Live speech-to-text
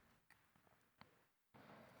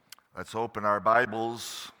Let's open our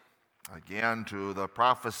Bibles again to the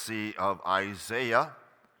prophecy of Isaiah.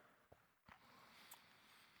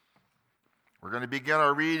 We're going to begin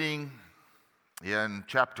our reading in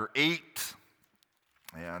chapter 8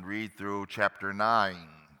 and read through chapter 9.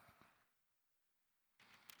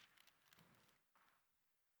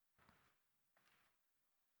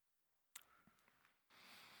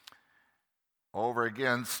 Over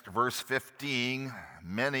against verse 15,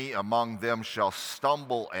 many among them shall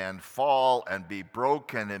stumble and fall and be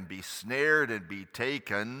broken and be snared and be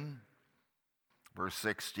taken. Verse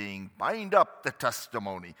 16, bind up the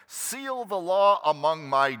testimony, seal the law among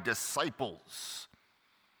my disciples.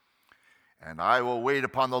 And I will wait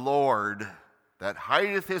upon the Lord that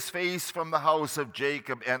hideth his face from the house of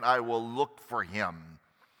Jacob, and I will look for him.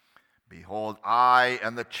 Behold, I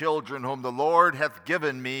and the children whom the Lord hath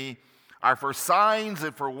given me are for signs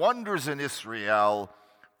and for wonders in Israel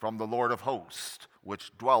from the Lord of hosts,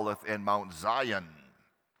 which dwelleth in Mount Zion.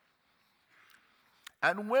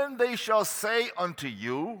 And when they shall say unto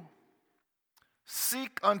you,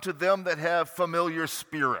 seek unto them that have familiar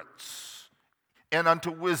spirits, and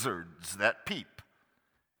unto wizards that peep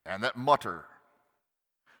and that mutter,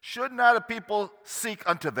 should not a people seek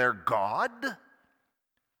unto their God,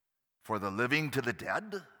 for the living to the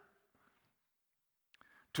dead?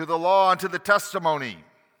 To the law and to the testimony.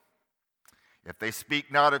 If they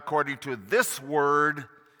speak not according to this word,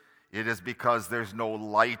 it is because there's no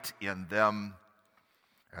light in them,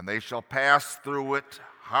 and they shall pass through it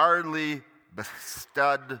hardly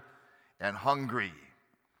bested and hungry.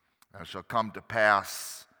 And it shall come to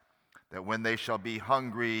pass that when they shall be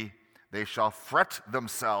hungry, they shall fret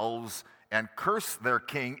themselves and curse their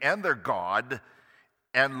king and their God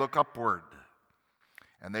and look upward.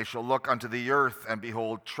 And they shall look unto the earth, and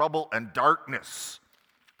behold trouble and darkness,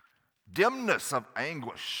 dimness of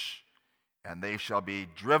anguish, and they shall be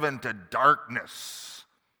driven to darkness.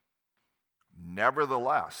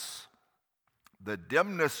 Nevertheless, the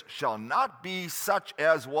dimness shall not be such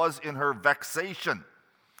as was in her vexation,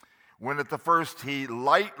 when at the first he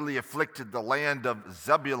lightly afflicted the land of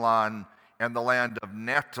Zebulun and the land of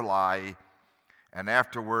Naphtali, and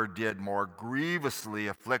afterward did more grievously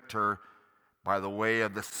afflict her by the way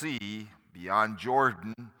of the sea beyond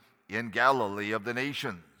Jordan in Galilee of the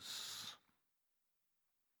nations.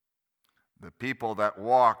 The people that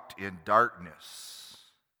walked in darkness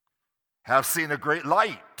have seen a great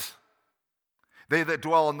light. They that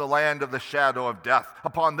dwell in the land of the shadow of death,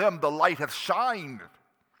 upon them the light hath shined.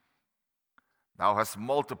 Thou hast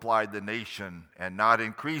multiplied the nation and not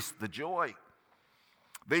increased the joy.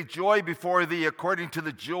 They joy before thee according to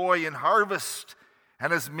the joy in harvest,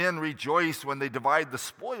 and as men rejoice when they divide the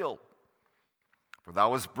spoil. For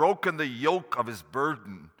thou hast broken the yoke of his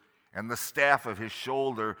burden, and the staff of his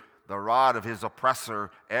shoulder, the rod of his oppressor,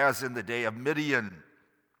 as in the day of Midian.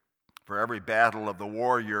 For every battle of the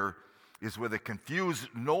warrior is with a confused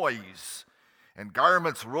noise, and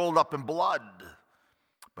garments rolled up in blood.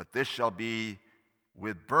 But this shall be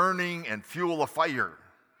with burning and fuel of fire.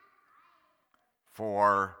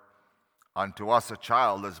 For unto us a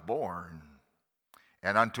child is born,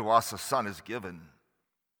 and unto us a son is given.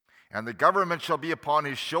 And the government shall be upon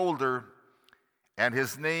his shoulder, and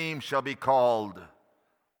his name shall be called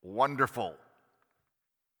Wonderful,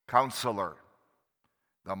 Counselor,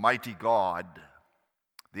 the Mighty God,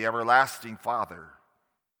 the Everlasting Father,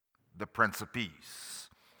 the Prince of Peace.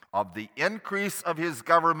 Of the increase of his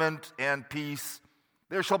government and peace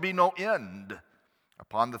there shall be no end,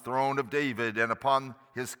 upon the throne of David and upon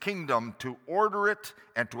his kingdom, to order it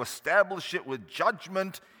and to establish it with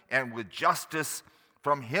judgment and with justice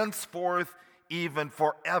from henceforth even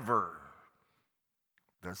forever.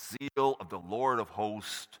 The zeal of the Lord of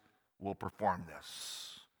hosts will perform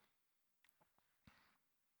this.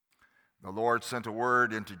 The Lord sent a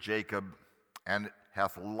word into Jacob, and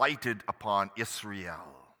hath lighted upon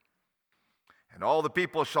Israel. And all the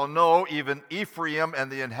people shall know, even Ephraim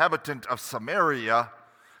and the inhabitant of Samaria,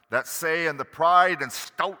 that say in the pride and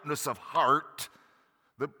stoutness of heart,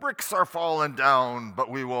 the bricks are fallen down, but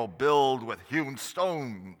we will build with hewn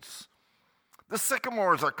stones. The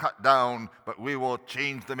sycamores are cut down, but we will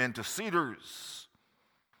change them into cedars.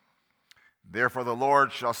 Therefore the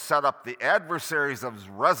Lord shall set up the adversaries of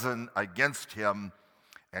Rezin against him,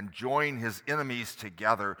 and join his enemies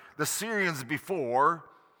together, the Syrians before,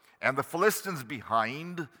 and the Philistines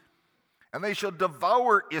behind, and they shall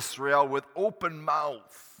devour Israel with open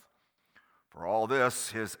mouth. For all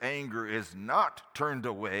this, his anger is not turned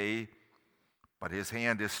away, but his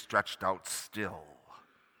hand is stretched out still.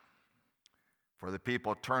 For the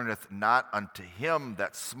people turneth not unto him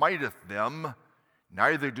that smiteth them,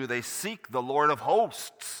 neither do they seek the Lord of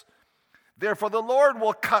hosts. Therefore the Lord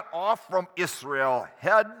will cut off from Israel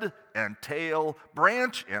head and tail,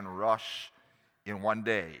 branch and rush in one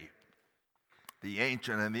day. The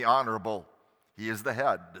ancient and the honorable, he is the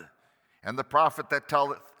head. And the prophet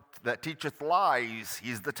that teacheth lies,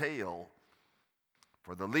 he's the tail.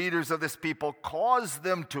 For the leaders of this people cause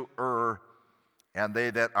them to err, and they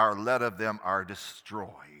that are led of them are destroyed.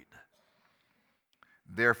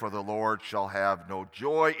 Therefore the Lord shall have no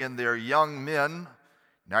joy in their young men,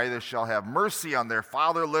 neither shall have mercy on their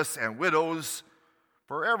fatherless and widows,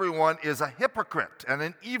 for everyone is a hypocrite and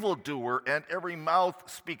an evildoer, and every mouth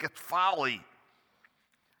speaketh folly.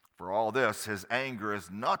 For all this his anger is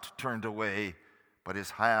not turned away, but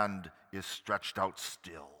his hand is stretched out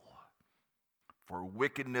still. For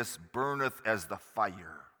wickedness burneth as the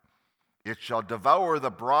fire. It shall devour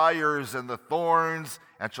the briars and the thorns,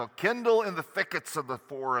 and shall kindle in the thickets of the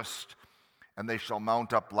forest, and they shall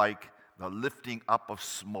mount up like the lifting up of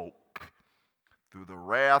smoke. Through the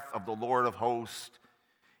wrath of the Lord of hosts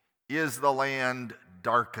is the land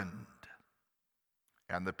darkened,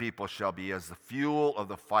 and the people shall be as the fuel of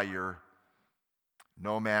the fire.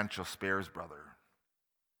 No man shall spare his brother.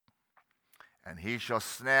 And he shall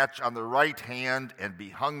snatch on the right hand and be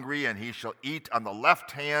hungry, and he shall eat on the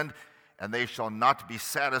left hand, and they shall not be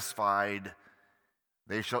satisfied.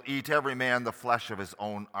 They shall eat every man the flesh of his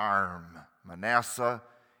own arm. Manasseh,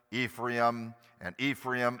 Ephraim, and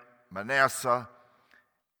Ephraim, Manasseh,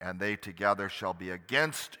 and they together shall be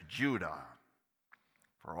against Judah.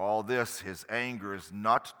 For all this his anger is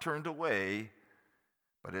not turned away,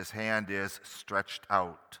 but his hand is stretched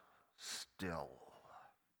out still.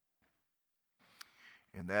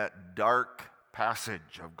 In that dark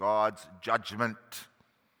passage of God's judgment,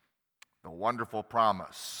 the wonderful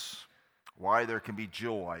promise, why there can be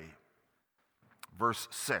joy. Verse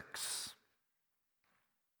 6,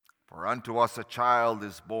 for unto us a child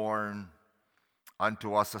is born,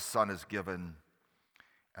 unto us a son is given,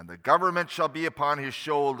 and the government shall be upon his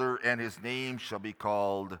shoulder, and his name shall be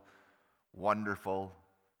called Wonderful,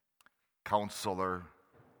 Counselor,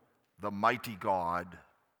 the Mighty God,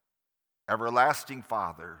 Everlasting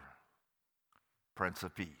Father, Prince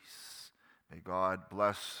of Peace. May God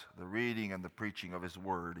bless the reading and the preaching of his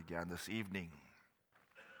word again this evening.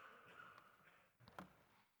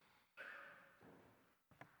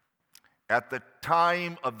 At the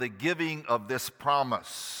time of the giving of this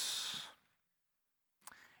promise,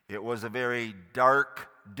 it was a very dark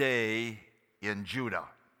day in Judah.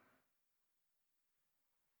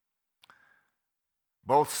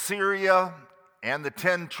 Both Syria and the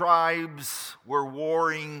 10 tribes were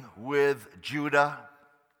warring with Judah.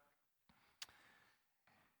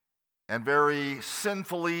 And very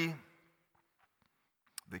sinfully,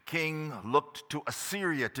 the king looked to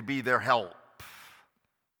Assyria to be their help.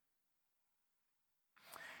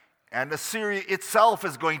 And Assyria itself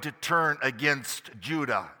is going to turn against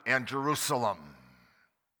Judah and Jerusalem.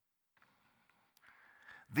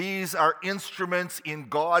 These are instruments in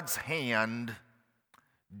God's hand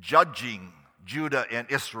judging Judah and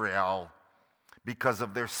Israel because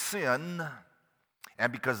of their sin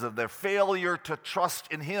and because of their failure to trust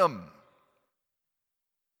in him.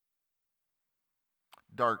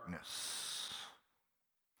 Darkness,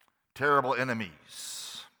 terrible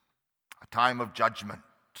enemies, a time of judgment.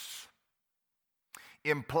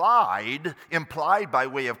 Implied by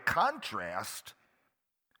way of contrast,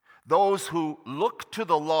 those who look to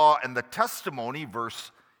the law and the testimony,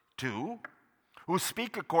 verse 2, who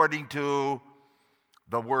speak according to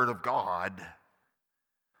the word of God,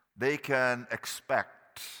 they can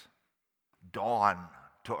expect dawn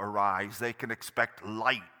to arise. They can expect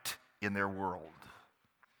light in their world,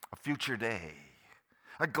 a future day,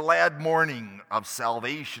 a glad morning of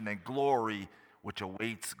salvation and glory which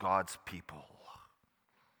awaits God's people.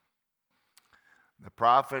 The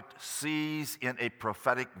prophet sees in a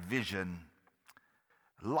prophetic vision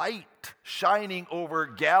light shining over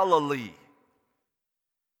Galilee.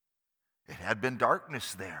 It had been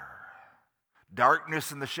darkness there,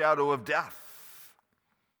 darkness in the shadow of death.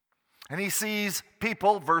 And he sees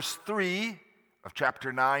people, verse 3 of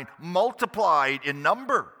chapter 9, multiplied in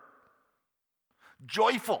number,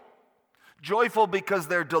 joyful because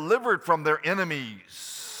they're delivered from their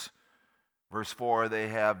enemies. Verse 4, they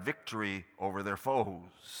have victory over their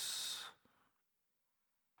foes.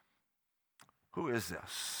 Who is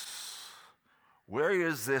this? Where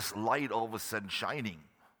is this light all of a sudden shining?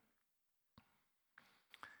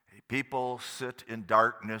 People sit in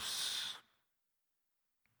darkness,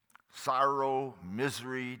 sorrow,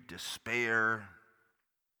 misery, despair.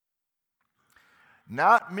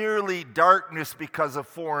 Not merely darkness because of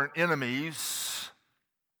foreign enemies,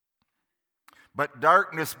 but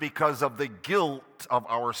darkness because of the guilt of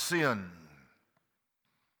our sin.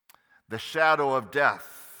 The shadow of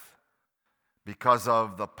death because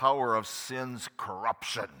of the power of sin's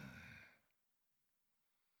corruption.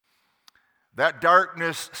 That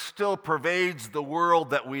darkness still pervades the world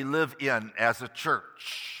that we live in as a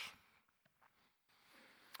church.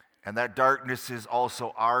 And that darkness is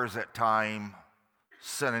also ours at times,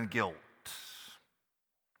 sin and guilt.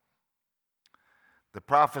 The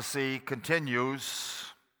prophecy continues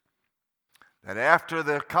that after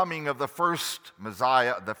the coming of the first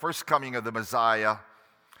Messiah,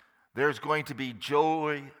 there's going to be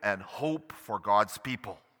joy and hope for God's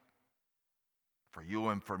people, for you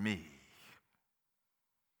and for me.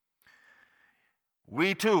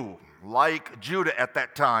 We too, like Judah at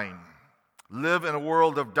that time, live in a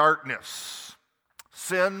world of darkness,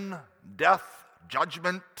 sin, death,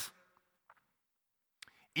 judgment,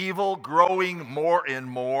 evil growing more and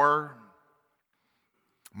more.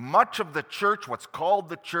 Much of the church, what's called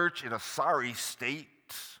the church, in a sorry state.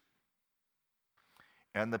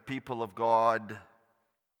 And the people of God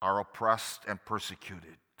are oppressed and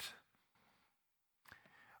persecuted.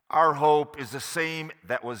 Our hope is the same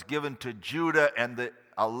that was given to Judah and the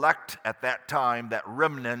elect at that time, that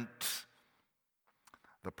remnant,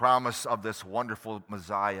 the promise of this wonderful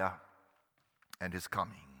Messiah and his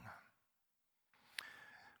coming.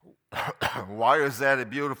 Why is that a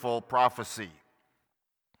beautiful prophecy?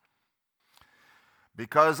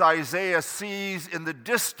 Because Isaiah sees in the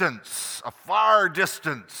distance, a far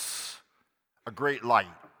distance, a great light.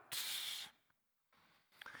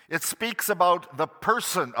 It speaks about the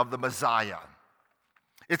person of the Messiah.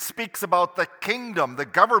 It speaks about the kingdom, the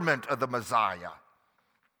government of the Messiah.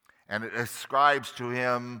 And it ascribes to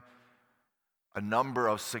him a number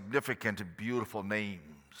of significant and beautiful names.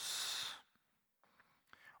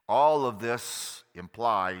 All of this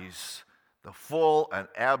implies the full and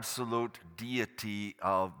absolute deity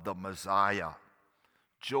of the Messiah.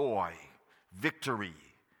 Joy, victory,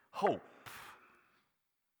 hope.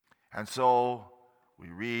 And so we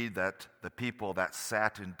read that the people that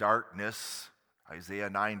sat in darkness, Isaiah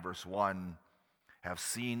 9 verse 1, have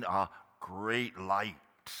seen a great light.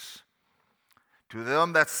 To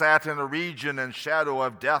them that sat in a region and shadow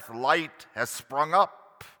of death, light has sprung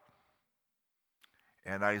up.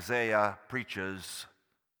 And Isaiah preaches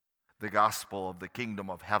the gospel of the kingdom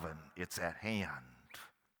of heaven. It's at hand.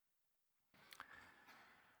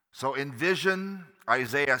 So in vision,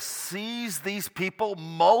 Isaiah sees these people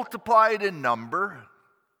multiplied in number,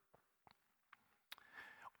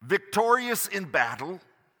 victorious in battle,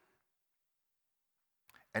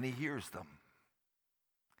 and he hears them.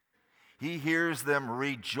 He hears them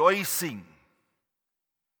rejoicing.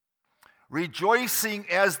 Rejoicing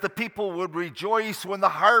as the people would rejoice when the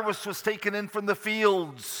harvest was taken in from the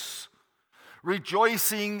fields.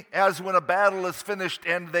 Rejoicing as when a battle is finished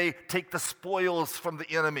and they take the spoils from the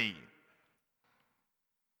enemy.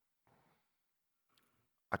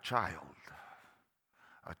 A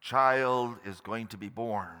child is going to be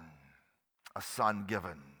born, a son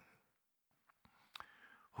given.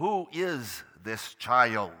 Who is this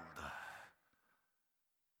child?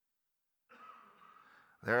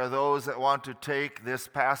 There are those that want to take this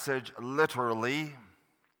passage literally,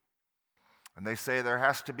 and they say there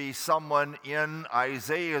has to be someone in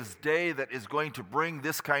Isaiah's day that is going to bring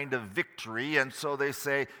this kind of victory, and so they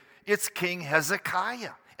say it's King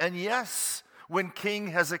Hezekiah. And yes, when King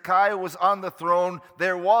Hezekiah was on the throne,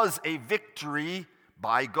 there was a victory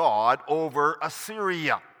by God over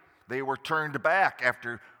Assyria. They were turned back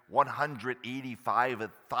after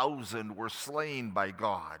 185,000 were slain by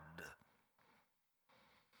God.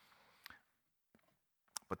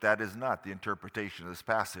 But that is not the interpretation of this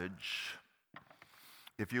passage.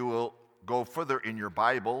 If you will go further in your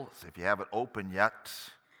Bible, if you have it open yet,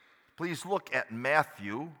 please look at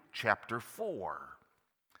Matthew chapter 4.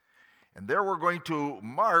 And there we're going to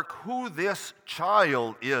mark who this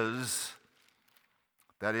child is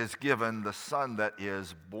that is given, the son that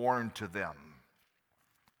is born to them.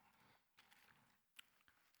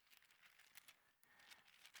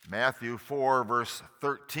 Matthew 4, verse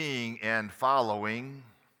 13 and following.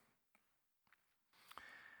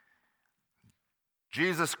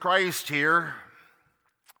 Jesus Christ here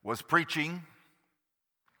was preaching.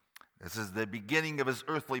 This is the beginning of his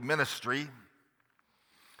earthly ministry.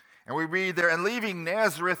 And we read there, and leaving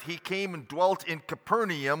Nazareth, he came and dwelt in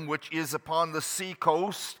Capernaum, which is upon the sea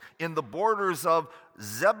coast, in the borders of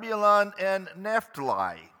Zebulun and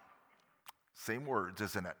Naphtali. Same words,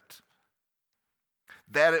 isn't it?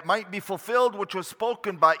 That it might be fulfilled which was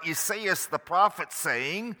spoken by Isaiah the prophet,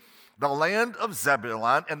 saying, the land of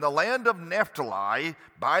Zebulun and the land of Naphtali,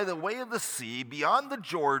 by the way of the sea, beyond the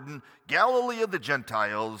Jordan, Galilee of the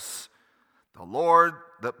Gentiles.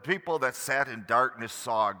 The people that sat in darkness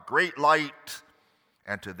saw a great light,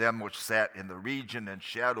 and to them which sat in the region and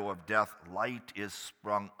shadow of death, light is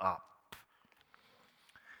sprung up.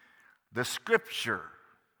 The scripture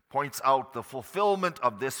points out the fulfillment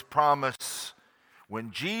of this promise when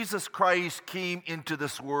Jesus Christ came into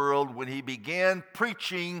this world, when he began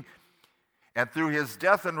preaching, and through his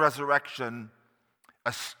death and resurrection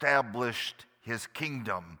established his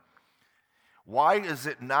kingdom. Why is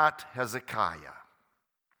it not Hezekiah?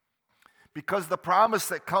 Because the promise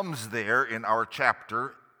that comes there in our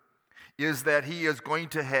chapter is that he is going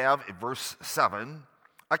to have, in verse 7,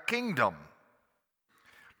 a kingdom,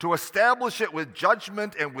 to establish it with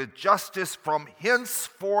judgment and with justice from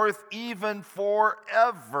henceforth even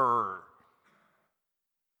forever.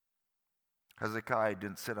 Hezekiah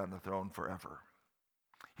didn't sit on the throne forever.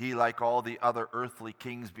 He, like all the other earthly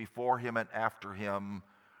kings before him and after him,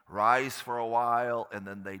 rise for a while and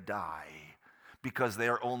then they die, because they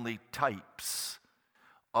are only types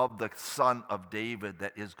of the Son of David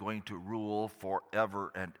that is going to rule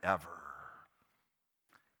forever and ever.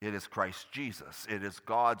 It is Christ Jesus. It is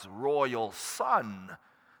God's royal Son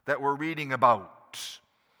that we're reading about.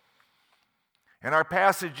 And our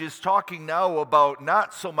passage is talking now about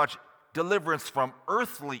not so much deliverance from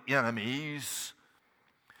earthly enemies,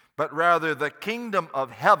 but rather the kingdom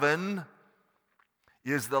of heaven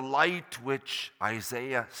is the light which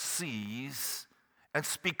Isaiah sees and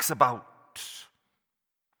speaks about.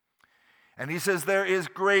 And he says there is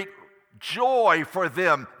great joy for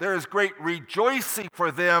them. There is great rejoicing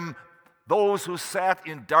for them. Those who sat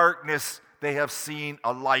in darkness, they have seen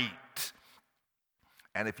a light.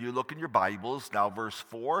 And if you look in your Bibles, now verse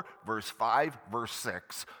 4, verse 5, verse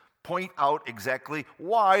 6, point out exactly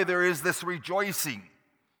why there is this rejoicing.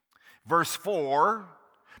 Verse 4,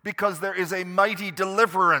 because there is a mighty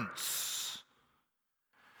deliverance.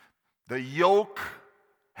 The yoke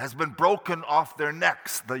has been broken off their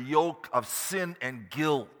necks, the yoke of sin and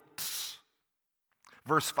guilt.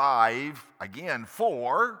 Verse 5, again,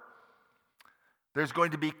 4, there's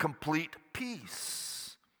going to be complete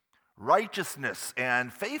peace. Righteousness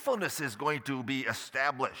and faithfulness is going to be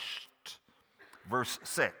established. Verse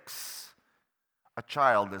 6, a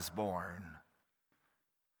child is born,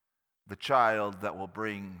 the child that will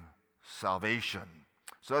bring salvation.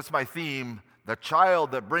 So that's my theme, the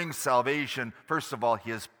child that brings salvation. First of all,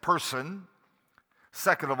 his person.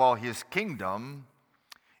 Second of all, his kingdom.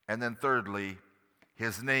 And then thirdly,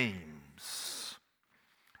 his names.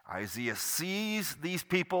 Isaiah sees these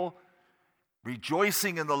people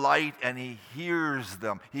rejoicing in the light, and he hears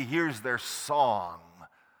them. He hears their song.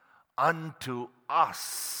 Unto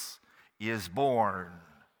us is born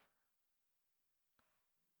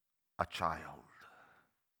a child.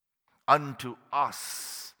 Unto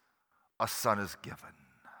us a son is given,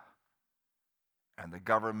 and the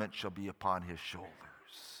government shall be upon his shoulders.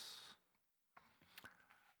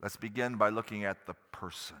 Let's begin by looking at the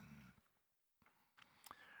person.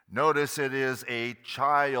 Notice it is a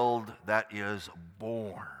child that is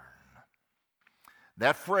born.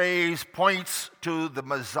 That phrase points to the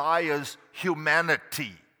Messiah's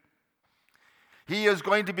humanity. He is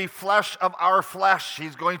going to be flesh of our flesh.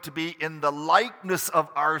 He's going to be in the likeness of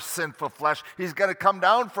our sinful flesh. He's going to come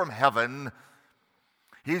down from heaven.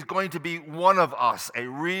 He's going to be one of us, a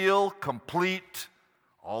real, complete,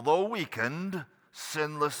 although weakened,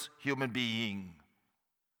 sinless human being.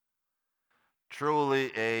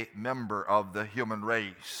 Truly a member of the human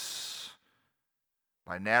race.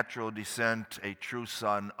 By natural descent, a true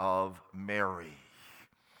son of Mary.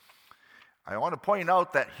 I want to point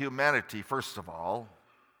out that humanity, first of all,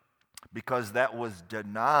 because that was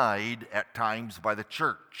denied at times by the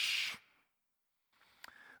church.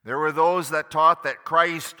 There were those that taught that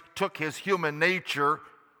Christ took his human nature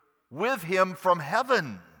with him from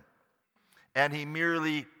heaven, and he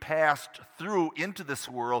merely passed through into this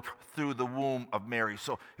world through the womb of Mary.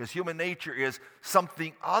 So his human nature is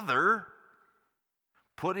something other,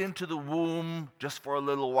 put into the womb just for a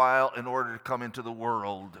little while in order to come into the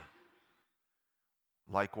world,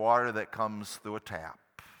 like water that comes through a tap.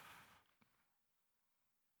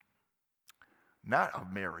 Not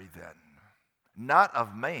of Mary then, not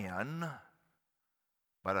of man,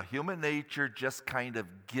 but a human nature just kind of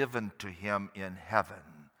given to him in heaven.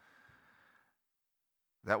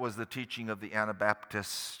 That was the teaching of the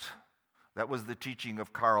Anabaptist. That was the teaching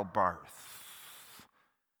of Karl Barth.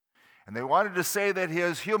 And they wanted to say that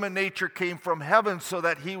his human nature came from heaven so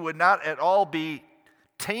that he would not at all be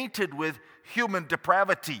tainted with human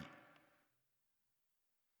depravity.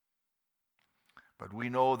 But we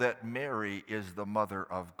know that Mary is the mother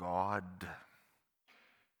of God.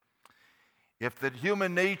 If the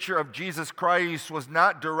human nature of Jesus Christ was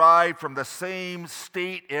not derived from the same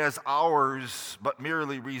state as ours, but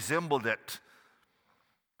merely resembled it,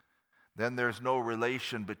 then there's no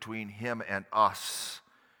relation between him and us,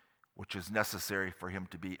 which is necessary for him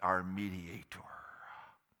to be our mediator.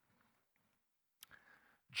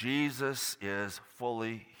 Jesus is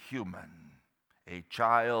fully human. A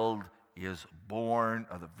child is born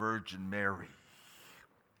of the Virgin Mary.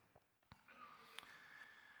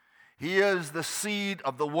 He is the seed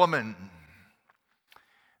of the woman.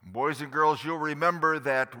 Boys and girls, you'll remember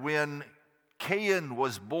that when Cain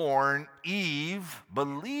was born, Eve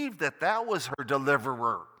believed that that was her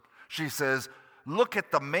deliverer. She says, "Look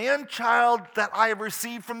at the man-child that I have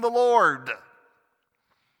received from the Lord."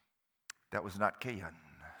 That was not Cain.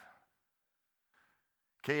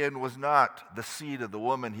 Cain was not the seed of the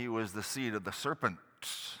woman, he was the seed of the serpent.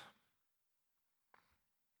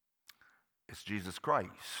 It's Jesus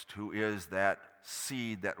Christ who is that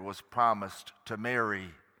seed that was promised to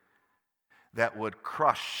Mary that would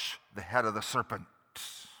crush the head of the serpent.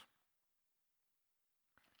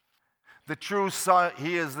 The true son,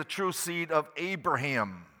 he is the true seed of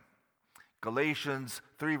Abraham. Galatians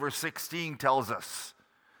 3 verse 16 tells us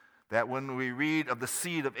that when we read of the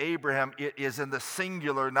seed of Abraham, it is in the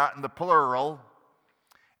singular, not in the plural,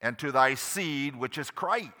 and to thy seed, which is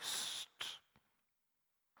Christ.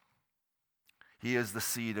 He is the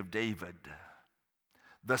seed of David,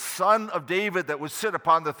 the son of David that would sit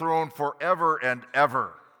upon the throne forever and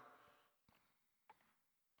ever.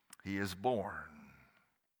 He is born,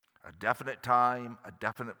 a definite time, a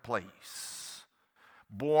definite place,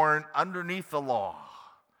 born underneath the law,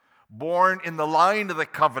 born in the line of the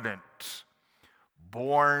covenant,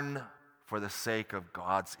 born for the sake of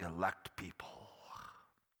God's elect people.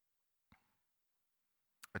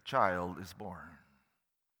 A child is born.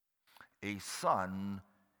 A son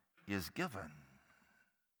is given.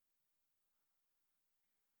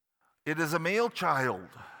 It is a male child,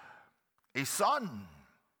 a son.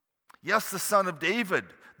 Yes, the son of David,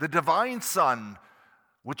 the divine son,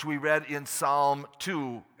 which we read in Psalm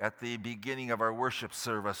 2 at the beginning of our worship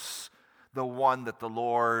service, the one that the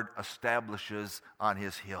Lord establishes on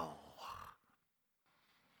his hill.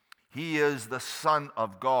 He is the Son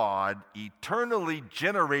of God, eternally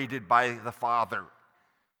generated by the Father.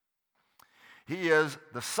 He is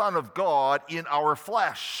the Son of God in our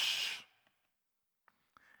flesh.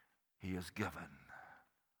 He is given.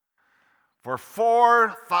 For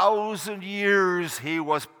 4,000 years, he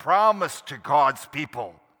was promised to God's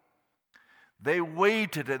people. They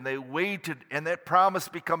waited, and that promise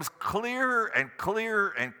becomes clearer and clearer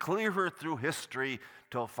and clearer through history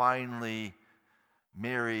till finally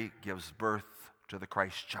Mary gives birth to the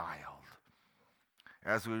Christ child.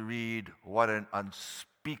 As we read, what an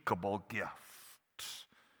unspeakable gift.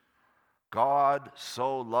 God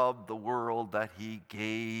so loved the world that he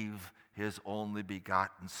gave his only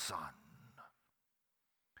begotten Son.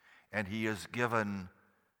 And he is given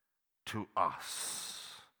to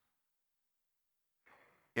us.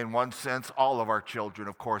 In one sense, all of our children,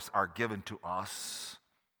 of course, are given to us.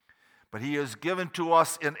 But he is given to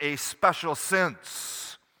us in a special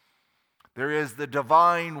sense. There is the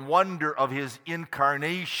divine wonder of his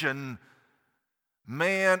incarnation,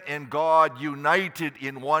 man and God united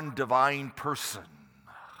in one divine person.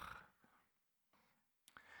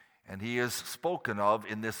 And he is spoken of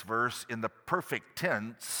in this verse in the perfect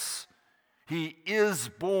tense. He is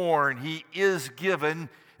born, he is given.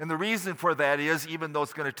 And the reason for that is, even though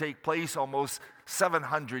it's going to take place almost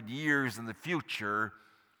 700 years in the future,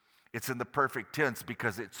 it's in the perfect tense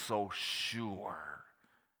because it's so sure.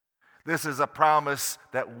 This is a promise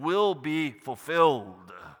that will be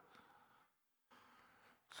fulfilled.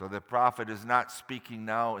 So the prophet is not speaking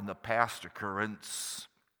now in the past occurrence,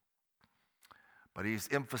 but he's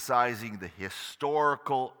emphasizing the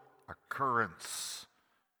historical occurrence.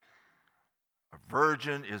 A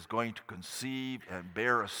virgin is going to conceive and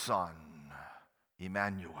bear a son,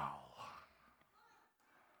 Emmanuel.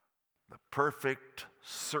 The perfect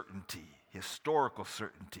certainty, historical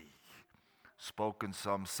certainty, spoken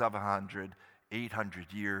some 700,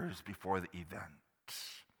 800 years before the event.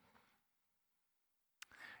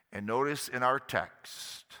 And notice in our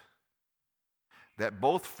text that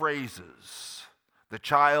both phrases, the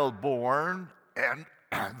child born and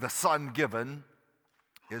the son given,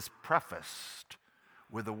 is prefaced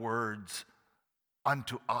with the words,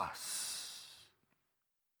 unto us.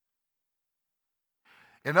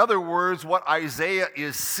 In other words, what Isaiah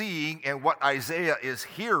is seeing and what Isaiah is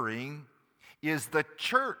hearing is the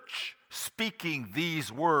church speaking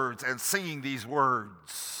these words and singing these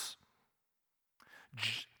words.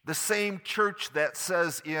 The same church that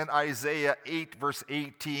says in Isaiah 8, verse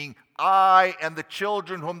 18, I and the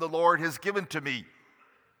children whom the Lord has given to me.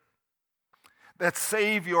 That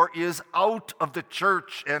Savior is out of the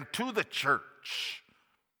church and to the church.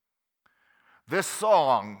 This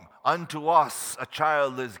song, unto us a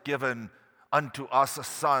child is given, unto us a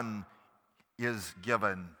son is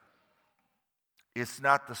given. It's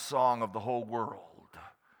not the song of the whole world.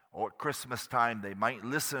 Or at Christmas time, they might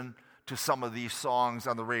listen to some of these songs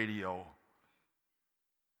on the radio.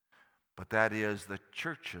 But that is the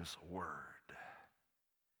church's word.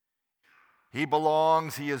 He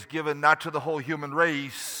belongs, he is given not to the whole human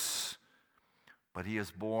race, but he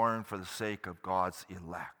is born for the sake of God's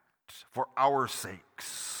elect, for our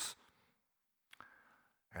sakes.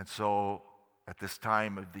 And so, at this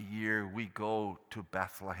time of the year, we go to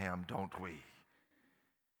Bethlehem, don't we?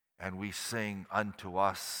 And we sing, unto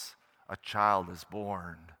us a child is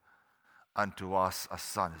born, unto us a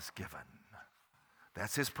son is given.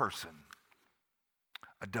 That's his person.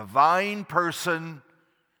 A divine person,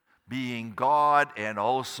 being God and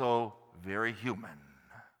also very human.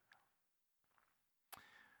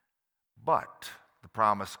 But the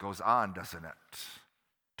promise goes on, doesn't it,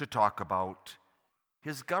 to talk about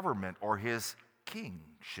his government or his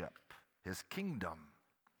kingship, his kingdom.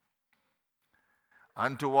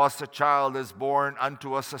 Unto us a child is born,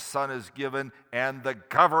 unto us a son is given, and the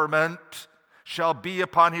government shall be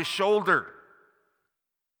upon his shoulder.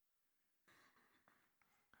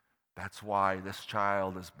 That's why this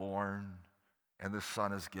child is born and this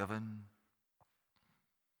son is given.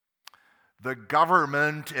 The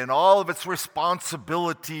government and all of its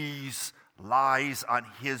responsibilities lies on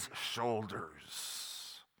his shoulders.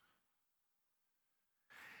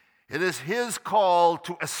 It is his call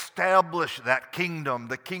to establish that kingdom,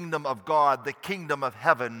 the kingdom of God, the kingdom of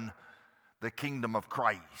heaven, the kingdom of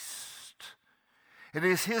Christ. It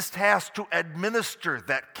is his task to administer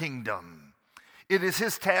that kingdom. It is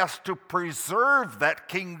his task to preserve that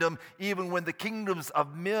kingdom even when the kingdoms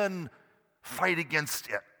of men fight against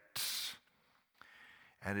it.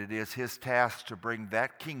 And it is his task to bring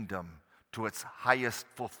that kingdom to its highest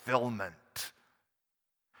fulfillment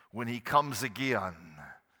when he comes again.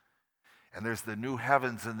 And there's the new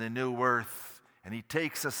heavens and the new earth. And he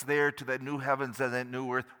takes us there to that new heavens and that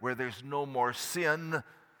new earth where there's no more sin.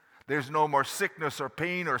 There's no more sickness or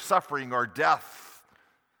pain or suffering or death.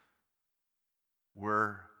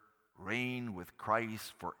 We're reign with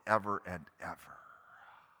Christ forever and ever.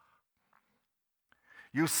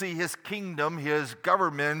 You see, his kingdom, his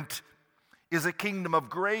government, is a kingdom of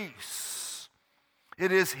grace.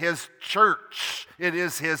 It is his church. It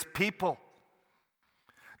is his people,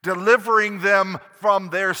 delivering them from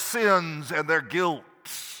their sins and their guilt,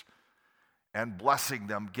 and blessing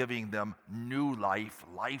them, giving them new life,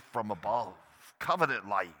 life from above, covenant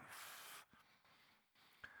life.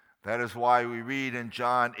 That is why we read in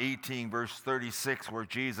John 18, verse 36, where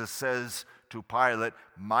Jesus says to Pilate,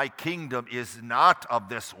 my kingdom is not of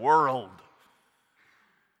this world.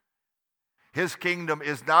 His kingdom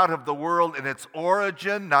is not of the world in its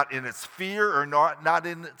origin, not in its sphere, or not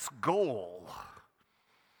in its goal.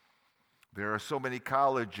 There are so many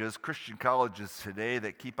colleges, Christian colleges today,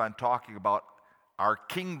 that keep on talking about our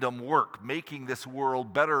kingdom work, making this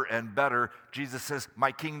world better and better. Jesus says,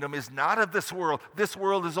 my kingdom is not of this world. This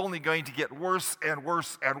world is only going to get worse and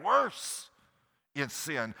worse and worse in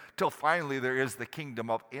sin, till finally there is the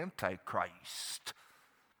kingdom of Antichrist.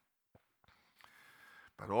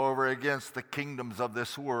 But over against the kingdoms of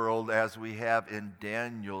this world, as we have in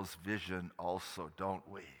Daniel's vision also, don't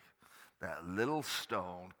we? That little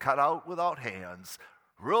stone cut out without hands,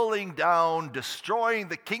 rolling down, destroying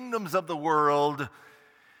the kingdoms of the world,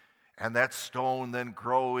 and that stone then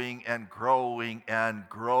growing and growing and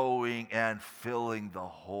growing and filling the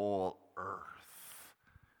whole earth.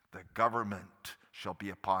 The government shall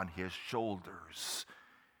be upon his shoulders.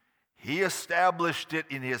 He established it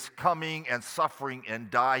in his coming and suffering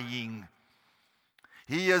and dying.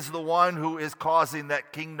 He is the one who is causing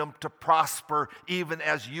that kingdom to prosper, even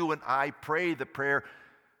as you and I pray the prayer,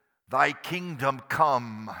 thy kingdom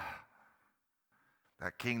come.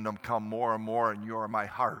 That kingdom come more and more in your and my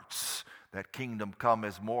hearts. That kingdom come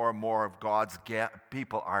as more and more of God's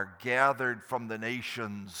people are gathered from the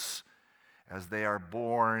nations as they are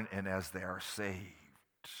born and as they are saved.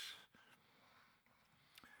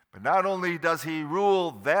 But not only does he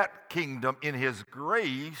rule that kingdom in his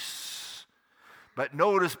grace, but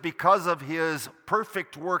notice, because of his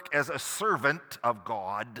perfect work as a servant of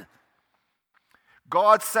God,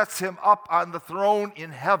 God sets him up on the throne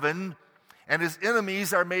in heaven, and his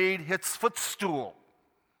enemies are made his footstool.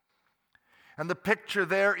 And the picture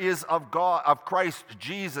there is of God, of Christ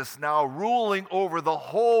Jesus now ruling over the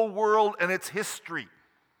whole world and its history.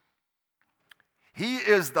 He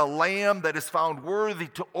is the Lamb that is found worthy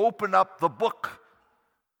to open up the book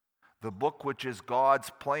which is God's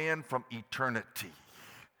plan from eternity.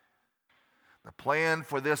 The plan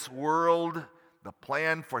for this world, the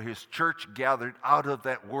plan for his church gathered out of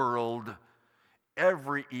that world.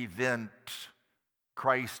 Every event,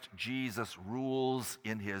 Christ Jesus rules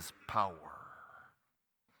in his power.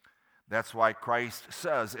 That's why Christ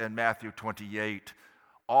says in Matthew 28,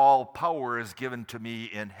 all power is given to me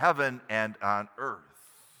in heaven and on earth.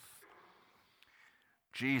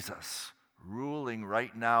 Jesus ruling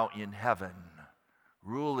right now in heaven,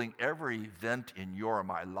 ruling every event in your and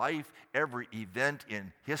my life, every event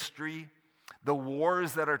in history, the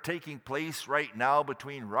wars that are taking place right now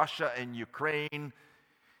between Russia and Ukraine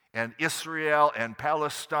and Israel and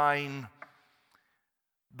Palestine,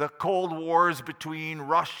 the Cold Wars between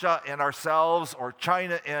Russia and ourselves, or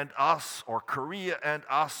China and us, or Korea and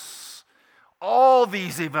us, all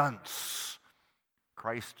these events,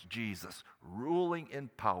 Christ Jesus ruling in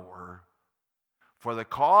power for the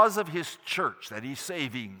cause of his church that he's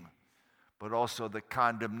saving, but also the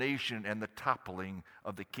condemnation and the toppling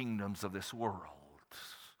of the kingdoms of this world.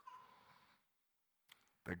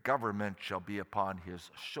 The government shall be upon his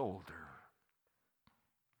shoulder.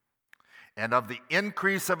 And of the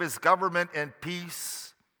increase of his government and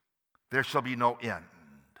peace, there shall be no end.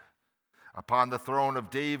 Upon the throne of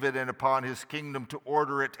David and upon his kingdom, to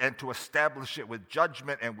order it and to establish it with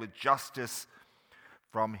judgment and with justice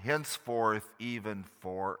from henceforth even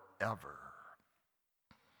forever.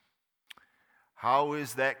 How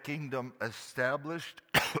is that kingdom established?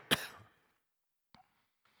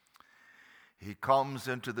 He comes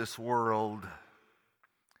into this world.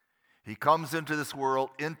 He comes into this world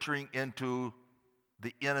entering into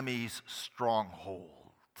the enemy's stronghold,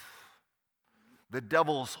 the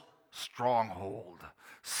devil's stronghold,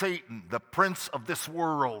 Satan, the prince of this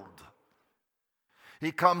world.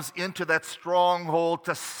 He comes into that stronghold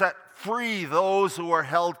to set free those who are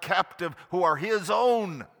held captive, who are his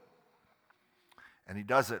own. And he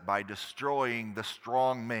does it by destroying the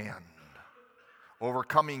strong man,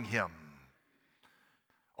 overcoming him,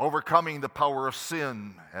 overcoming the power of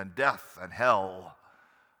sin and death and hell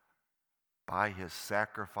by his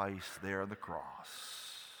sacrifice there on the cross.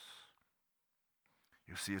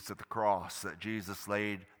 You see, it's at the cross that Jesus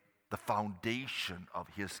laid the foundation of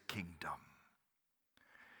his kingdom.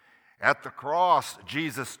 At the cross,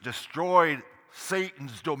 Jesus destroyed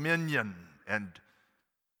Satan's dominion and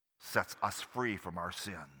sets us free from our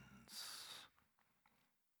sins.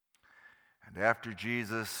 And after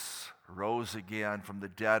Jesus rose again from the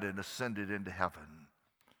dead and ascended into heaven,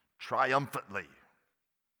 triumphantly,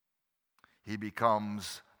 he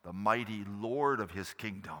becomes the mighty Lord of his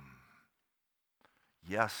kingdom.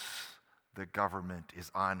 Yes, the government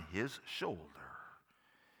is on his shoulder,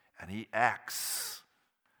 and he acts.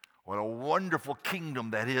 What a wonderful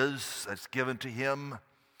kingdom that is that's given to him.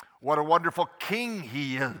 What a wonderful king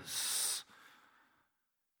he is.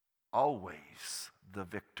 Always the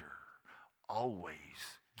victor. Always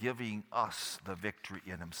giving us the victory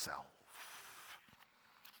in himself.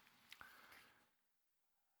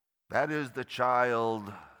 That is the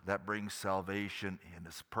child that brings salvation in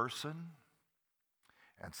his person.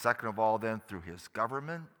 And second of all, then, through his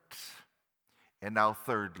government. And now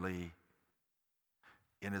thirdly,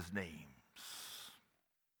 in his names.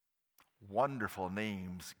 Wonderful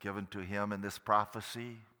names given to him in this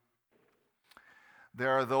prophecy.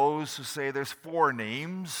 There are those who say there's 4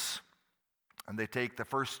 names, and they take the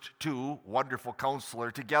first 2, Wonderful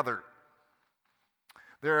Counselor, together.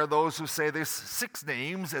 There are those who say there's 6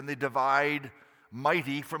 names, and they divide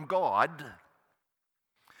Mighty from God.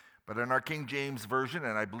 But in our King James Version,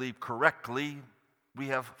 and I believe correctly, we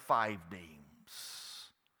have 5 names.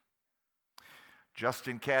 Just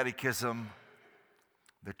in catechism,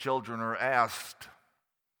 the children are asked,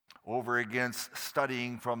 over against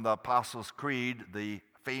studying from the Apostles' Creed, the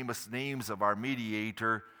famous names of our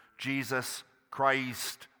mediator, Jesus,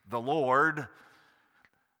 Christ, the Lord.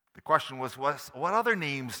 The question was, what other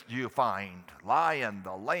names do you find? Lion,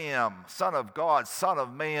 the Lamb, Son of God, Son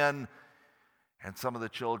of Man. And some of the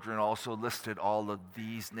children also listed all of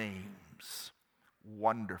these names.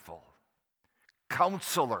 Wonderful.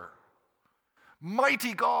 Counselor.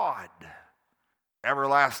 Mighty God.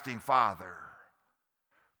 Everlasting Father.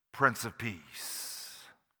 Prince of Peace.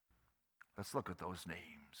 Let's look at those names.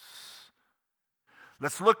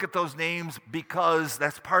 Let's look at those names because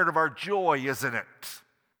that's part of our joy, isn't it?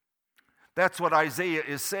 That's what Isaiah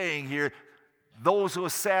is saying here. those who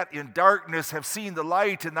sat in darkness have seen the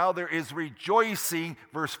light, and now there is rejoicing.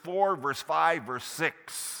 Verse 4, verse 5, verse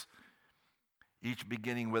 6. Each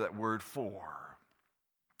beginning with that word for.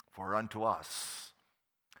 For unto us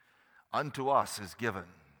is given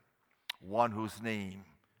one whose name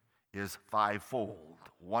is fivefold,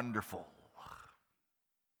 wonderful.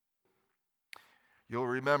 You'll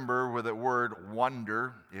remember with the word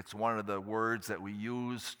wonder, it's one of the words that we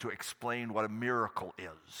use to explain what a miracle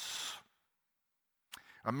is.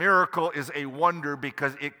 A miracle is a wonder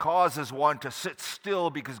because it causes one to sit still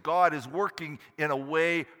because God is working in a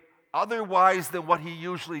way otherwise than what he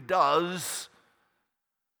usually does.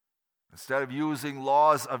 Instead of using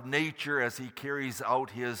laws of nature as he carries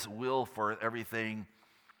out his will for everything,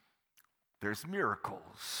 there's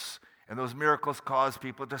miracles. And those miracles cause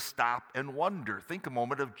people to stop and wonder. Think a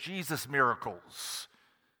moment of Jesus' miracles.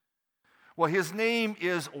 Well, his name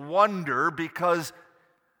is Wonder because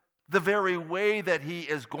the very way that he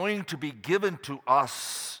is going to be given to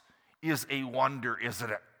us is a wonder,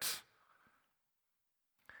 isn't it?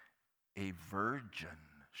 A virgin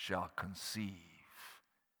shall conceive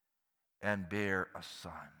and bear a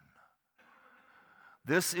son.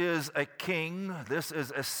 This is a king, this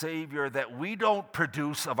is a savior that we don't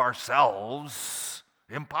produce of ourselves.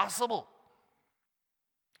 Impossible.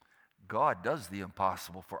 God does the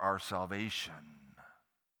impossible for our salvation.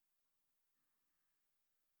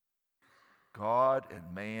 God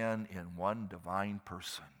and man in one divine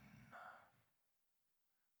person.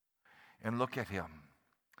 And look at him.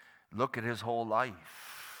 Look at his whole life.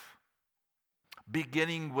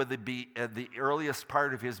 Beginning with the earliest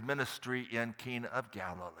part of his ministry in Cana of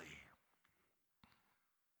Galilee.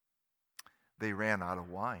 They ran out of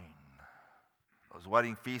wine. Those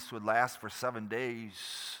wedding feasts would last for 7 days.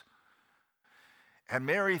 And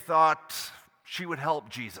Mary thought she would help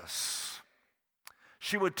Jesus.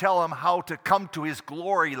 She would tell him how to come to his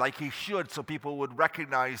glory like he should so people would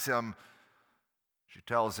recognize him. She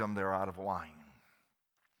tells him they're out of wine.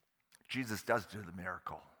 Jesus does do the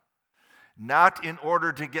miracle. Not in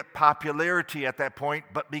order to get popularity at that point,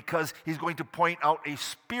 but because he's going to point out a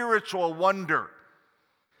spiritual wonder.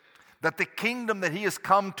 That the kingdom that he has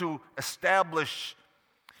come to establish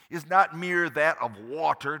is not mere that of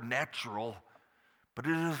water, natural, but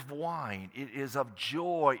it is of wine, it is of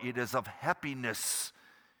joy, it is of happiness,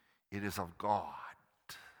 it is of God.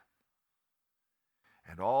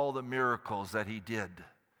 And all the miracles that he did.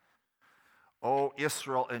 O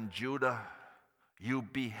Israel and Judah, you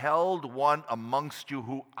beheld one amongst you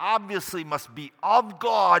who obviously must be of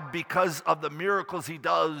God because of the miracles he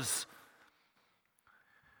does.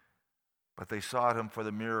 But they sought him for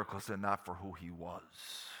the miracles and not for who he was.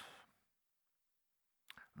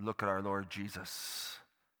 Look at our Lord Jesus.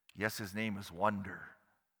 Yes, his name is Wonder.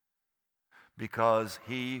 Because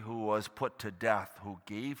he who was put to death, who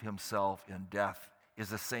gave himself in death, is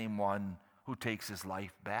the same one who takes his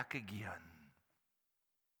life back again.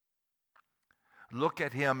 Look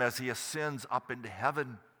at him as he ascends up into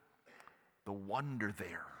heaven. The wonder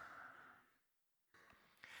there.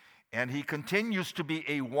 And he continues to be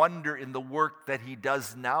a wonder in the work that he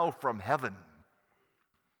does now from heaven.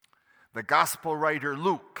 The gospel writer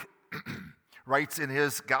Luke writes in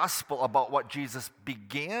his gospel about what Jesus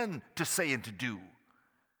began to say and to do,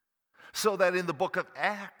 so that in the book of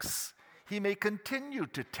Acts, he may continue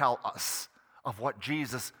to tell us of what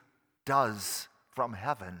Jesus does from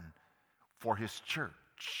heaven for his church.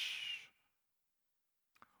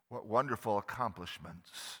 What wonderful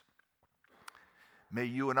accomplishments. May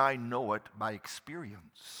you and I know it by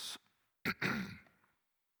experience.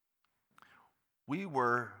 We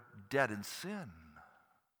were dead in sin.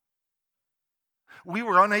 We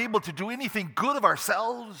were unable to do anything good of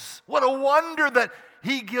ourselves. What a wonder that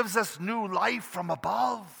he gives us new life from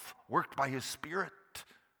above, worked by his Spirit.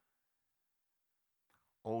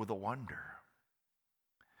 Oh, the wonder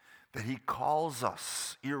that he calls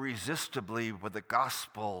us irresistibly with the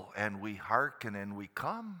gospel, and we hearken and we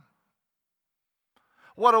come.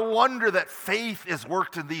 What a wonder that faith is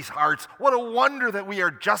worked in these hearts. What a wonder that we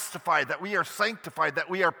are justified, that we are sanctified, that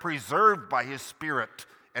we are preserved by his Spirit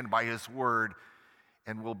and by his word,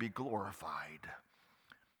 and will be glorified.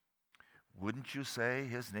 Wouldn't you say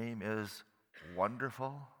his name is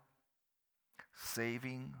wonderful,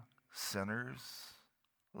 saving sinners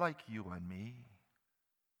like you and me?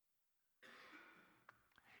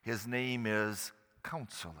 His name is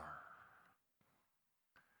Counselor.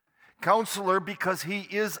 Counselor because he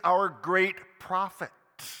is our great prophet.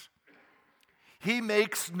 He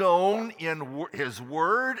makes known in his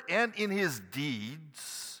word and in his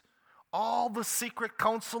deeds all the secret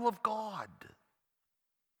counsel of God.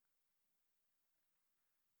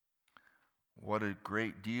 What a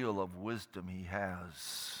great deal of wisdom he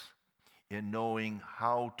has in knowing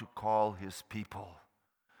how to call his people,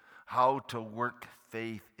 how to work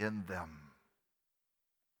faith in them.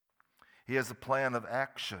 He has a plan of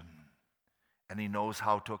action, and he knows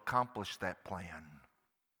how to accomplish that plan.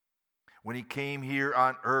 When he came here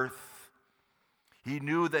on earth, he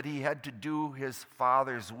knew that he had to do his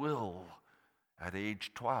Father's will at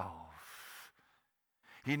age 12.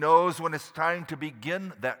 He knows when it's time to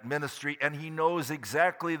begin that ministry, and he knows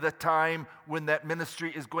exactly the time when that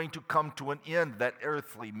ministry is going to come to an end, that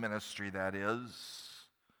earthly ministry, that is.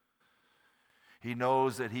 He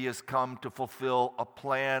knows that he has come to fulfill a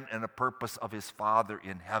plan and a purpose of his Father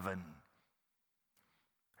in heaven.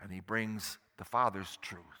 And he brings the Father's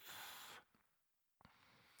truth.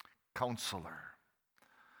 Counselor.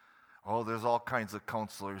 Oh, there's all kinds of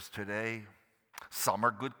counselors today. Some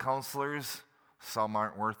are good counselors. Some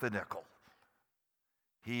aren't worth a nickel.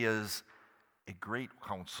 He is a great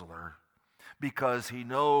counselor because he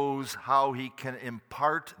knows how he can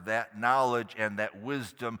impart that knowledge and that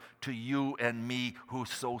wisdom to you and me who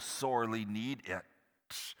so sorely need it.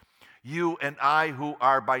 You and I who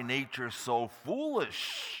are by nature so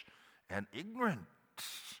foolish and ignorant.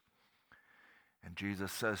 And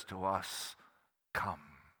Jesus says to us,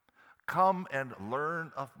 come and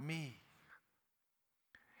learn of me.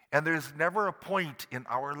 And there's never a point in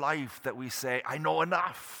our life that we say, I know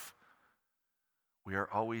enough. We are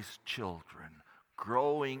always children,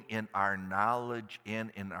 growing in our knowledge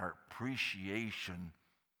and in our appreciation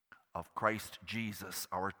of Christ Jesus,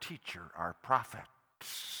 our teacher, our prophet.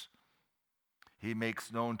 He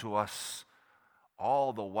makes known to us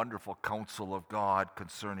all the wonderful counsel of God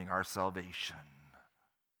concerning our salvation.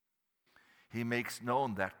 He makes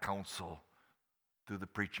known that counsel through the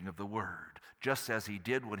preaching of the word. Just as he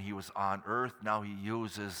did when he was on earth, now he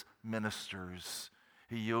uses ministers.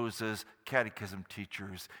 He uses catechism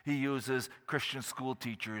teachers. He uses Christian school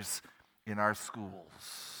teachers in our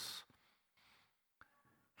schools.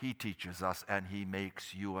 He teaches us and he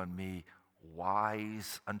makes you and me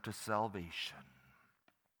wise unto salvation.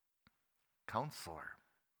 Counselor.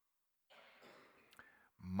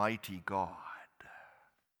 Mighty God.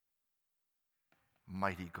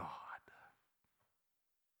 Mighty God.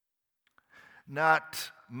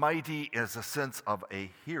 Not mighty as a sense of a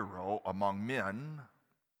hero among men.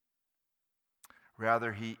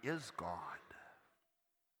 Rather, he is God.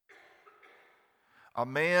 A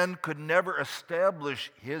man could never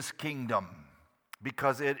establish his kingdom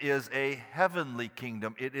because it is a heavenly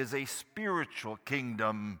kingdom. It is a spiritual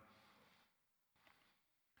kingdom.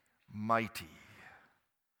 Mighty.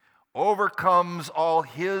 Overcomes all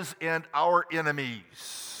his and our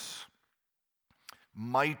enemies.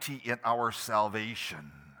 Mighty in our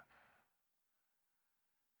salvation.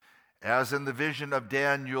 As in the vision of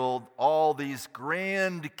Daniel, all these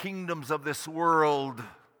grand kingdoms of this world,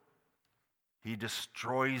 he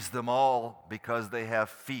destroys them all because they have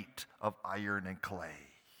feet of iron and clay.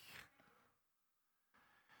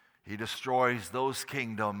 He destroys those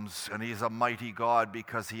kingdoms, and he's a mighty God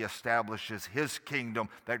because he establishes his kingdom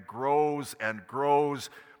that grows and grows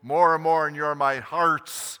more and more in your and my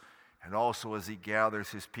hearts, and also as he gathers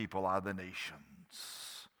his people out of the nations.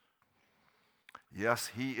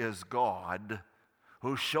 Yes, he is God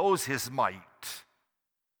who shows his might.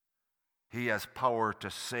 He has power to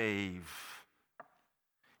save.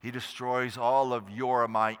 He destroys all of your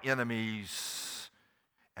and my enemies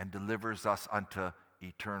and delivers us unto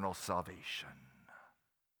eternal salvation.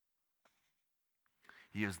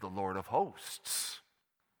 He is the Lord of hosts.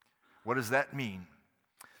 What does that mean?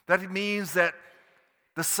 That means that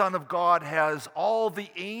the Son of God has all the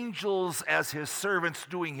angels as his servants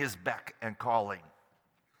doing his beck and calling.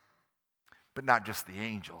 But not just the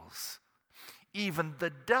angels. Even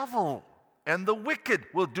the devil and the wicked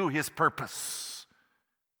will do his purpose.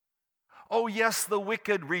 Oh yes, the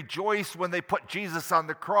wicked rejoice when they put Jesus on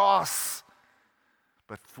the cross.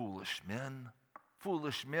 But foolish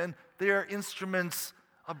men, they are instruments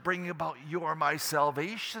of bringing about your and my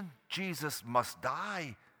salvation. Jesus must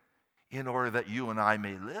die in order that you and I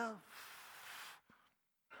may live.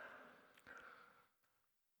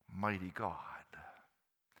 Mighty God.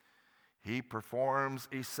 He performs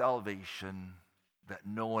a salvation that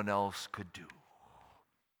no one else could do.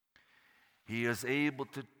 He is able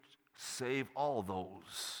to save all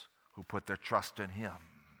those who put their trust in him.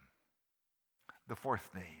 The fourth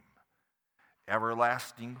name,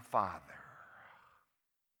 Everlasting Father.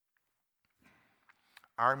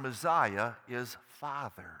 Our Messiah is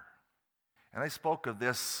Father. And I spoke of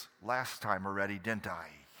this last time already, didn't I?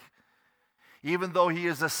 Even though he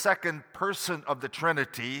is the second person of the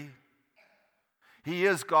Trinity, He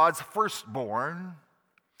is God's firstborn.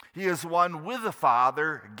 He is one with the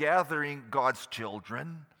Father, gathering God's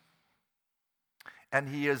children. And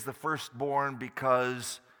he is the firstborn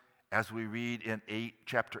because, as we read in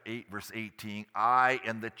chapter 8, verse 18, I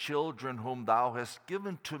and the children whom thou hast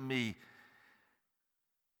given to me.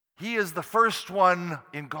 He is the first one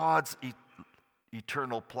in God's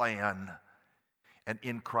eternal plan. And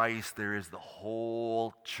in Christ there is the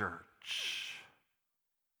whole church.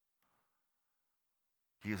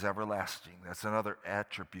 He is everlasting. That's another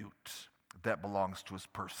attribute that belongs to his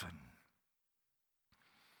person.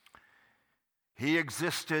 He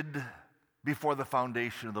existed before the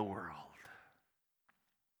foundation of the world.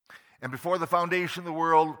 And before the foundation of the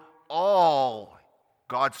world, all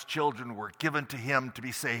God's children were given to him to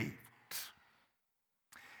be saved.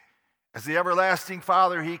 As the everlasting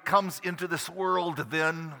Father, he comes into this world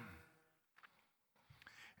then.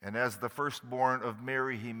 And as the firstborn of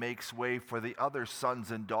Mary, he makes way for the other sons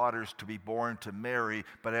and daughters to be born to Mary.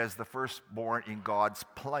 But as the firstborn in God's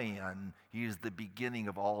plan, he is the beginning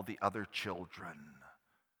of all the other children.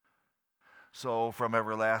 So from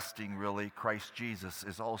everlasting, really, Christ Jesus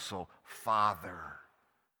is also Father.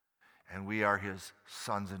 And we are his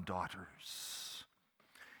sons and daughters.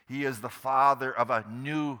 He is the Father of a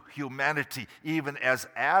new humanity, even as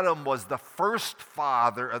Adam was the first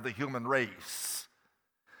father of the human race.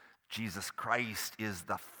 Jesus Christ is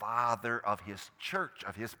the Father of his church,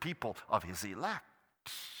 of his people, of his elect.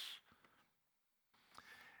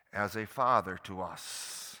 As a father to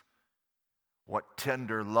us, what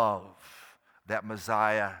tender love that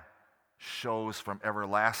Messiah shows from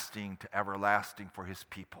everlasting to everlasting for his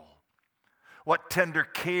people. What tender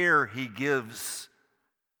care he gives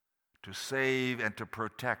to save and to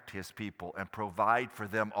protect his people and provide for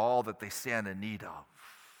them all that they stand in need of.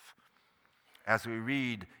 As we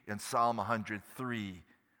read in Psalm 103,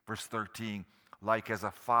 verse 13, like as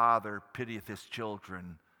a father pitieth his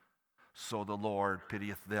children, so the Lord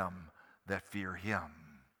pitieth them that fear him.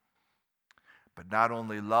 But not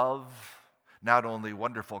only love, not only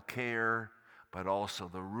wonderful care, but also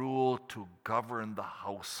the rule to govern the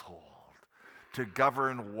household, to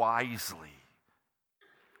govern wisely,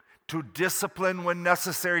 to discipline when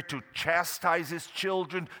necessary, to chastise his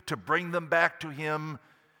children, to bring them back to him,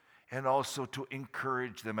 and also to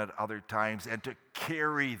encourage them at other times and to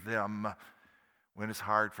carry them when it's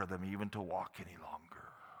hard for them even to walk any longer.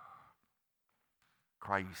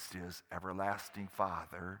 Christ is everlasting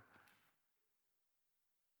Father.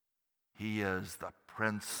 He is the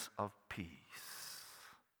Prince of Peace.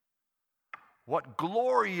 What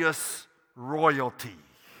glorious royalty.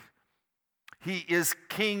 He is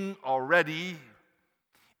king already,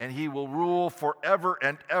 and he will rule forever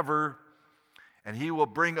and ever. And he will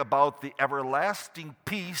bring about the everlasting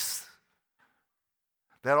peace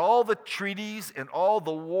that all the treaties and all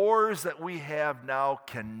the wars that we have now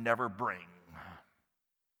can never bring.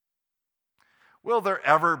 Will there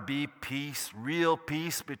ever be peace, real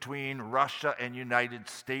peace between Russia and United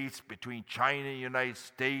States, between China and United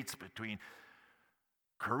States, between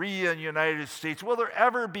Korea and United States? Will there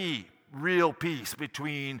ever be real peace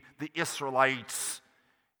between the Israelites,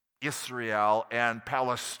 Israel, and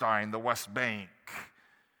Palestine, the West Bank?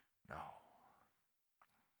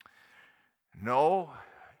 No,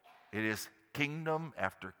 it is kingdom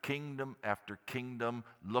after kingdom after kingdom.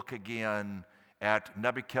 Look again at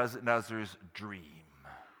Nebuchadnezzar's dream.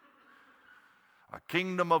 A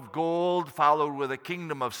kingdom of gold followed with a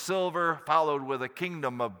kingdom of silver, followed with a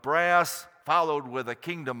kingdom of brass, followed with a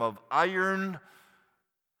kingdom of iron.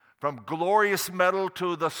 From glorious metal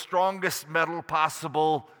to the strongest metal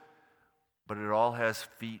possible, but it all has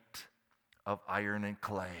feet of iron and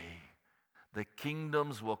clay. The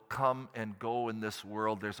kingdoms will come and go in this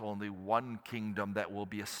world. There's only one kingdom that will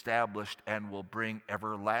be established and will bring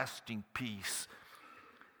everlasting peace,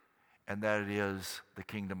 and that is the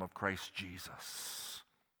kingdom of Christ Jesus.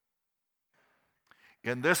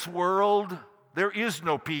 In this world, there is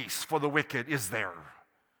no peace for the wicked, is there?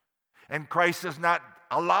 And Christ does not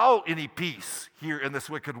allow any peace here in this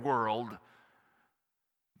wicked world.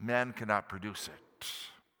 Man cannot produce it.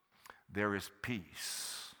 There is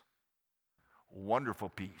peace. Wonderful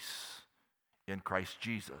peace in Christ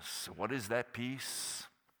Jesus. What is that peace?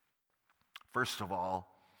 First of all,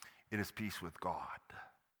 it is peace with God.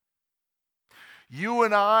 You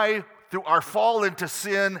and I, through our fall into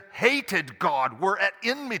sin, hated God. We're at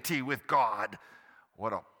enmity with God.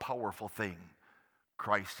 What a powerful thing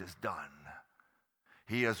Christ has done.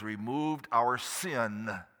 He has removed our sin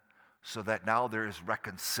so that now there is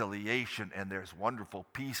reconciliation and there's wonderful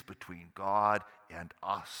peace between God and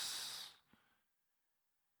us.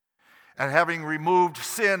 And having removed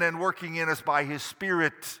sin and working in us by his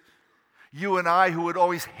Spirit, you and I who would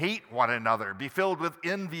always hate one another, be filled with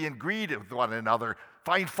envy and greed with one another,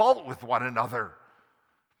 find fault with one another.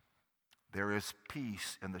 There is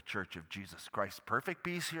peace in the church of Jesus Christ. Perfect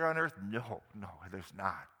peace here on earth? No, there's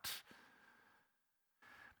not.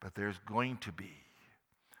 But there's going to be.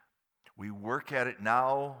 We work at it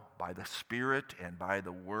now by the Spirit and by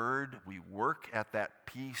the Word. We work at that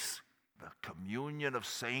peace, the communion of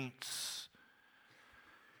saints.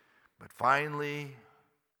 But finally,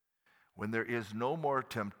 when there is no more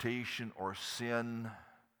temptation or sin,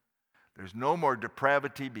 there's no more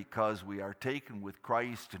depravity because we are taken with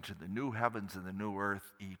Christ into the new heavens and the new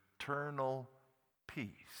earth, eternal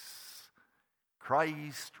peace.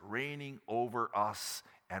 Christ reigning over us,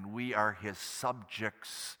 and we are his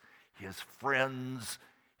subjects, his friends,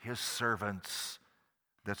 his servants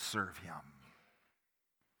that serve him.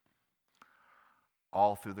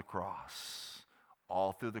 All through the cross.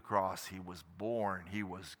 All through the cross, he was born, he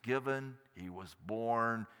was given, he was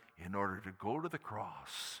born in order to go to the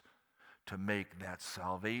cross to make that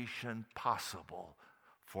salvation possible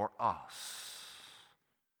for us.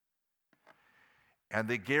 And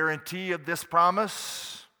the guarantee of this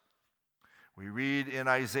promise, we read in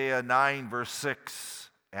Isaiah 9, verse 6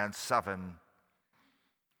 and 7,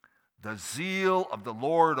 the zeal of the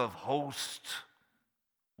Lord of hosts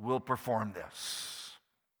will perform this.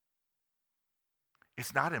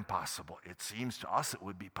 It's not impossible. It seems to us it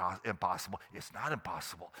would be impossible. It's not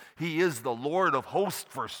impossible. He is the Lord of hosts,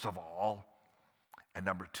 first of all. And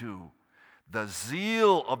number two, the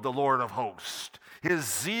zeal of the Lord of hosts. His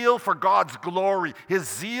zeal for God's glory. His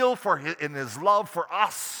zeal for in his love for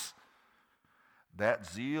us. That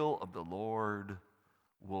zeal of the Lord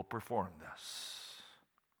will perform this.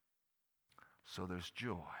 So there's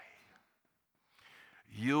joy.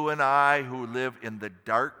 You and I who live in the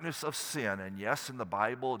darkness of sin, and yes, in the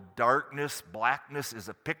Bible, darkness, blackness is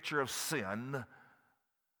a picture of sin.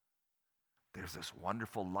 There's this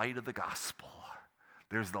wonderful light of the gospel.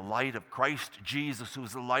 There's the light of Christ Jesus,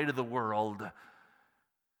 who's the light of the world.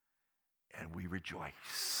 And we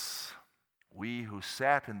rejoice. We who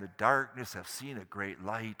sat in the darkness have seen a great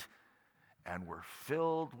light, and we're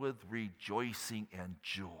filled with rejoicing and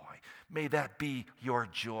joy. May that be your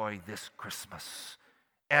joy this Christmas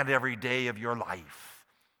and every day of your life.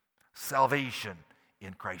 Salvation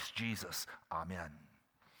in Christ Jesus. Amen.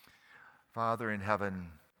 Father in heaven,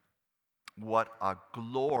 what a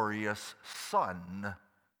glorious Son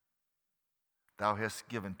thou hast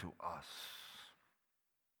given to us.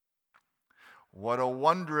 What a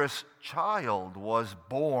wondrous child was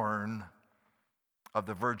born of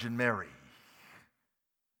the Virgin Mary,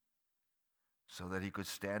 so that he could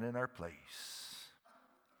stand in our place.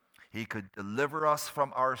 He could deliver us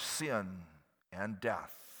from our sin and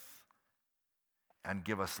death and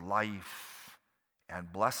give us life and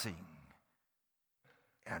blessing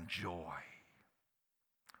and joy.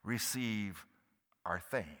 Receive our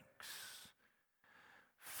thanks.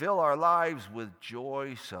 Fill our lives with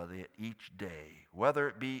joy so that each day, whether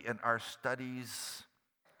it be in our studies,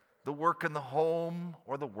 the work in the home,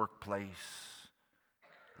 or the workplace,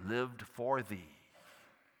 lived for thee.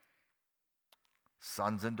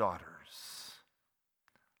 Sons and daughters.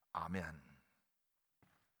 Amen.